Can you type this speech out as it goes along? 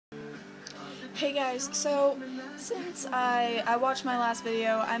Hey guys, so since I watched my last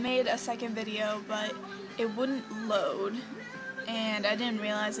video, I made a second video, but it wouldn't load, and I didn't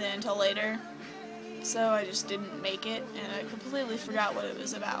realize it until later, so I just didn't make it, and I completely forgot what it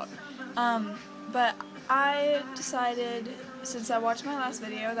was about. But I decided, since I watched my last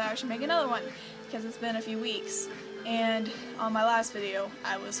video, that I should make another one, because it's been a few weeks, and on my last video,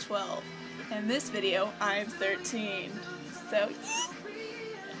 I was 12, and this video, I'm 13, so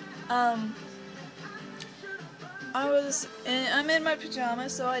I'm in my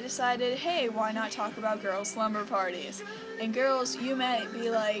pajamas, so I decided, hey, why not talk about girls' slumber parties? And girls, you might be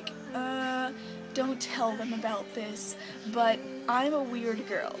like, don't tell them about this, but I'm a weird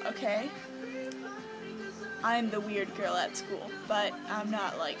girl, okay? I'm the weird girl at school, but I'm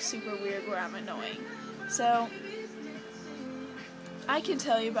not like super weird where I'm annoying. So, I can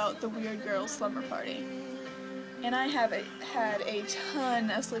tell you about the weird girls' slumber party. And I have had a ton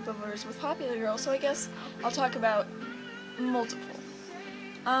of sleepovers with popular girls, so I guess I'll talk about multiple.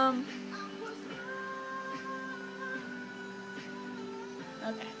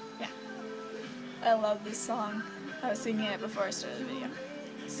 Okay, yeah. I love this song. I was singing it before I started the video.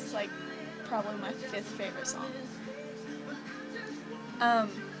 This is like probably my 5th favorite song.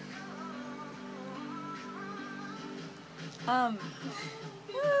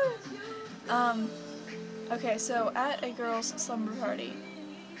 Okay, so at a girl's slumber party,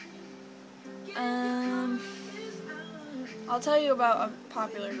 I'll tell you about a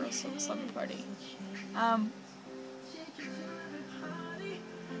popular girl's slumber party. I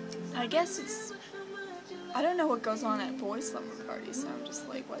guess I don't know what goes on at boys' slumber parties, so I'm just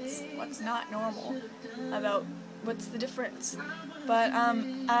like, what's not normal about, what's the difference? But,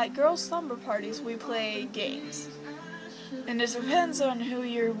 at girls' slumber parties, we play games. And it depends on who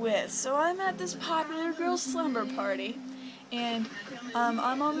you're with. So I'm at this popular girl's slumber party, and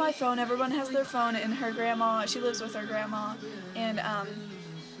I'm on my phone. Everyone has their phone, and her grandma, she lives with her grandma, and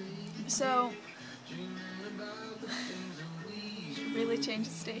so should really change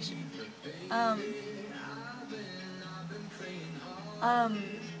the station. I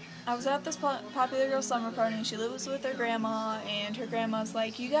was at this popular girl slumber party, and she lives with her grandma, and her grandma's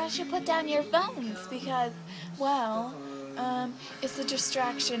like, you guys should put down your phones because, well, it's a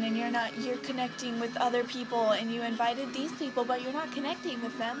distraction, and you're connecting with other people, and you invited these people, but you're not connecting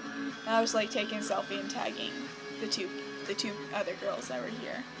with them. And I was like taking a selfie and tagging the two other girls that were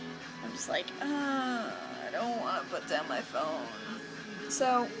here. I'm just like, I don't want to put down my phone.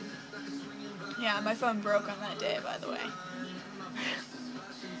 So, yeah, my phone broke on that day, by the way.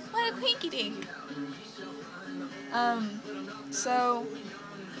 What a quinky dink. So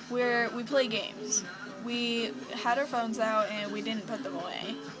we play games. We had our phones out and we didn't put them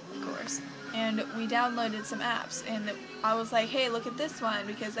away, of course. And we downloaded some apps, and I was like, hey, look at this one,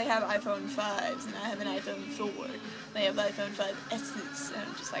 because they have iPhone 5s and I have an iPhone 4. They have iPhone 5S's, and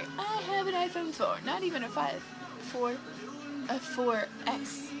I'm just like, I have an iPhone 4, not even a 4S.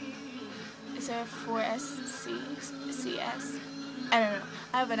 Is there a 4S, CS? I don't know.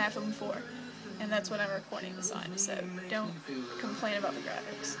 I have an iPhone 4, and that's what I'm recording this on, so don't complain about the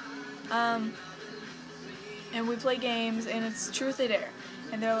graphics. And we play games, and it's Truth or Dare.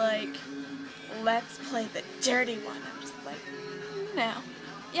 And they're like, let's play the dirty one. I'm just like, no.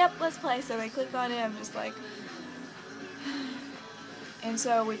 Yep, let's play. So they click on it, I'm just like, and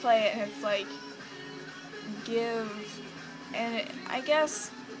so we play it, and it's like, I guess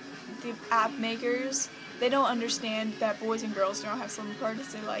the app makers, they don't understand that boys and girls don't have slumber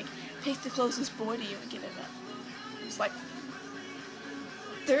parties. They're like, pick the closest boy to you and get it up. It's like,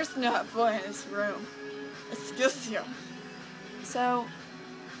 there's not a boy in this room. Excuse you. So,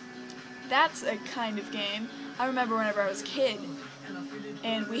 that's a kind of game. I remember whenever I was a kid,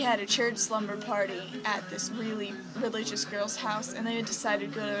 and we had a church slumber party at this really religious girl's house, and they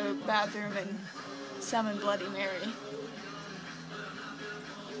decided to go to the bathroom and summon Bloody Mary.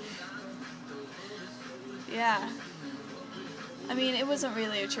 Yeah. I mean, it wasn't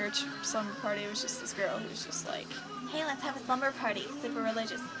really a church slumber party, it was just this girl who was just like, hey, let's have a slumber party, super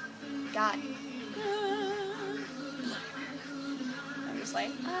religious. God. I'm just like,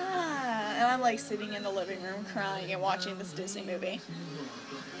 and I'm like sitting in the living room crying and watching this Disney movie.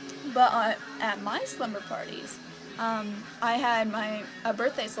 But at my slumber parties, I had a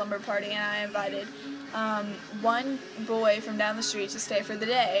birthday slumber party, and I invited one boy from down the street to stay for the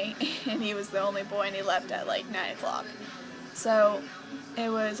day, and he was the only boy, and he left at like 9 o'clock. So it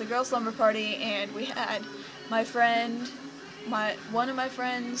was a girl slumber party, and we had my friend, one of my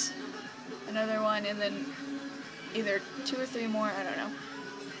friends, another one, and then either 2 or 3 more, I don't know.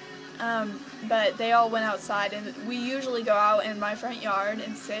 But they all went outside, and we usually go out in my front yard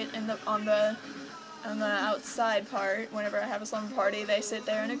and sit on the outside part. Whenever I have a slumber party, they sit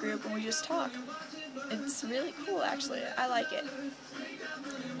there in a group and we just talk. It's really cool, actually. I like it.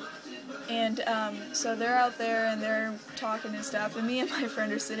 And so they're out there and they're talking and stuff, and me and my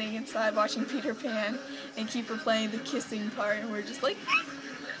friend are sitting inside watching Peter Pan and keep replaying the kissing part, and we're just like,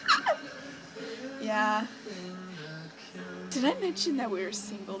 yeah. Did I mention that we were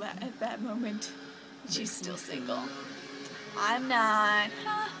single at that moment? She's still single. I'm not.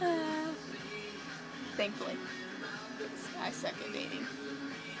 Thankfully. I suck at dating.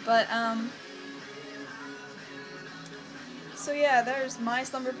 But, so yeah, there's my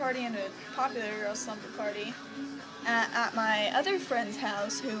slumber party and a popular girl slumber party at my other friend's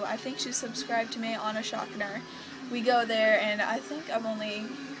house, who I think she's subscribed to me, Anna Schockner. We go there, and I think I've only,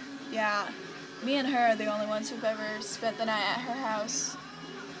 yeah, me and her are the only ones who've ever spent the night at her house.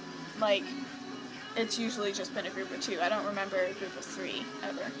 Like, it's usually just been a group of 2. I don't remember a group of 3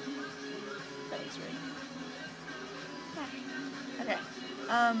 ever. That was weird. Okay.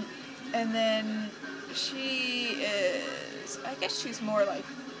 And then she is, I guess she's more like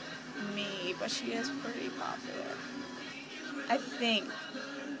me, but she is pretty popular. I think.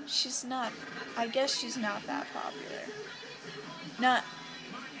 She's not, I guess she's not that popular. Not,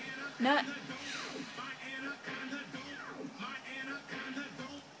 I'm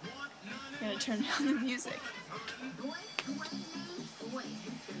gonna turn down the music.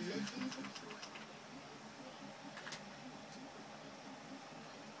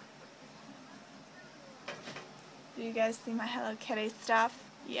 Do you guys see my Hello Kitty stuff?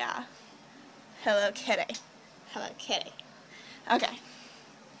 Yeah. Hello Kitty. Hello Kitty. Okay.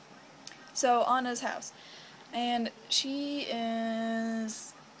 So, Anna's house. And she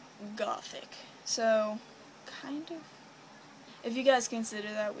is gothic. So, kind of. If you guys consider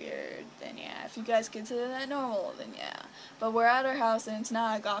that weird, then yeah. If you guys consider that normal, then yeah. But we're at her house and it's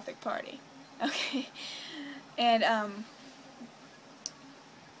not a gothic party. Okay? And,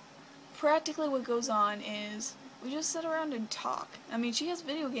 practically what goes on is we just sit around and talk. I mean, she has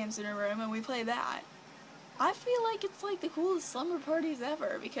video games in her room and we play that. I feel like it's like the coolest slumber parties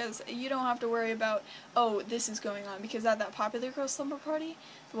ever, because you don't have to worry about, oh, this is going on, because at that popular girl slumber party,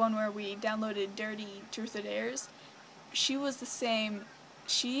 the one where we downloaded Dirty Truth or Dares, she was the same.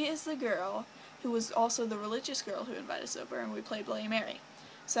 She is the girl who was also the religious girl who invited us over, and we played Bloody Mary.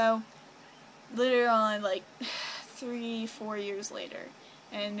 So, later on, like 3-4 years later,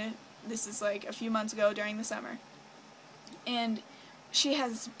 and this is like a few months ago during the summer, and she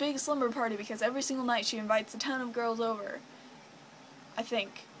has this big slumber party because every single night she invites a ton of girls over. I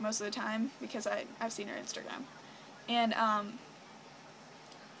think, most of the time, because I've seen her Instagram. And,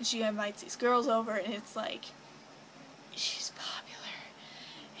 she invites these girls over, and it's like, she's popular.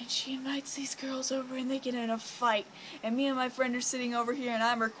 And she invites these girls over, and they get in a fight. And me and my friend are sitting over here, and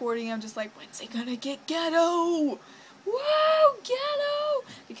I'm recording. I'm just like, when's it gonna get ghetto? Whoa, ghetto!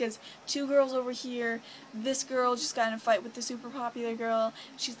 Because 2 girls over here, this girl just got in a fight with the super popular girl.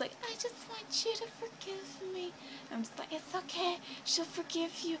 She's like, I just want you to forgive me. I'm just like, it's okay, she'll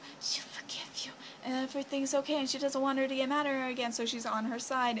forgive you, and everything's okay, and she doesn't want her to get mad at her again, so she's on her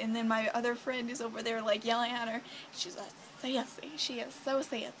side. And then my other friend is over there like yelling at her. She's like, sassy, she is so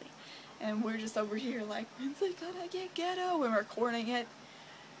sassy. And we're just over here like, when's it gonna get ghetto? And we're recording it.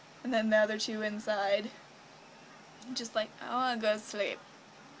 And then the other 2 inside, just like, I want to go to sleep.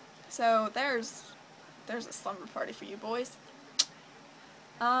 So there's a slumber party for you boys.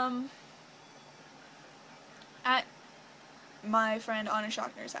 At my friend Anna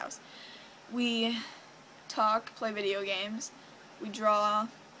Schockner's house, we talk, play video games, we draw,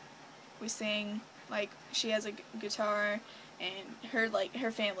 we sing. Like, she has a guitar, and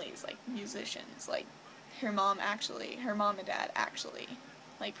her family is like musicians. Like, her mom and dad actually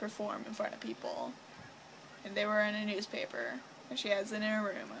like perform in front of people. And they were in a newspaper, and she has it in her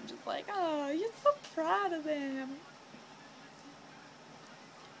room. I'm just like, oh, you're so proud of them.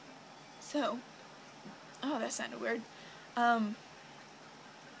 So, oh, that sounded weird.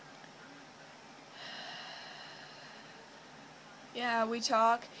 Yeah, we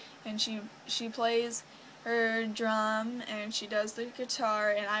talk, and she plays her drum, and she does the guitar,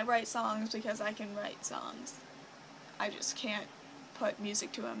 and I write songs because I can write songs. I just can't put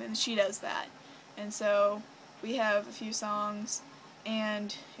music to them, and she does that. And so we have a few songs,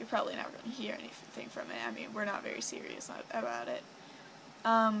 and you're probably not going to hear anything from it. I mean, we're not very serious about it.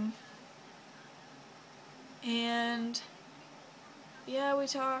 And yeah, we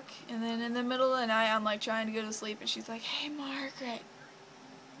talk, and then in the middle of the night, I'm like trying to go to sleep, and she's like, hey, Margaret,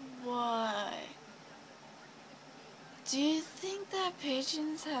 what? Do you think that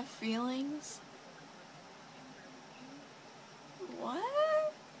pigeons have feelings?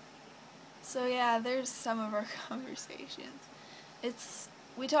 What? So yeah, there's some of our conversations.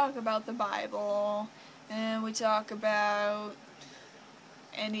 We talk about the Bible, and we talk about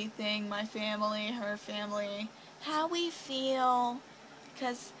anything, my family, her family, how we feel,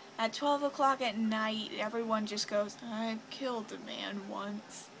 because at 12 o'clock at night, everyone just goes, I killed a man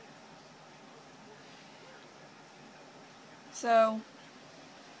once. So,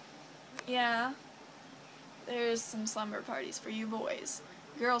 yeah, there's some slumber parties for you boys.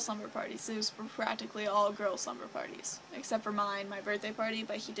 Girl slumber parties. There's practically all girl slumber parties. Except for mine, my birthday party,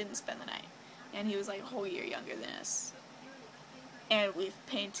 but he didn't spend the night. And he was like a whole year younger than us. And we've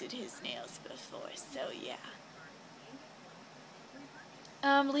painted his nails before, so yeah.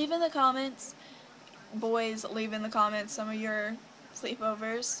 Leave in the comments, boys, leave in the comments some of your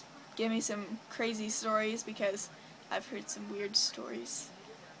sleepovers. Give me some crazy stories, because I've heard some weird stories.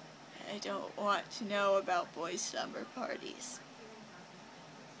 I don't want to know about boys' slumber parties.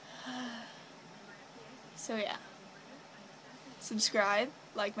 So yeah. Subscribe,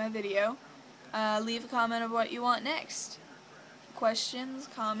 like my video, leave a comment of what you want next. Questions,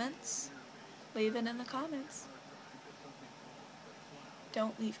 comments, leave it in the comments.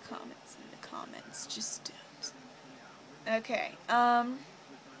 Don't leave comments in the comments, just don't. Okay,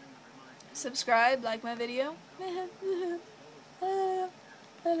 subscribe, like my video.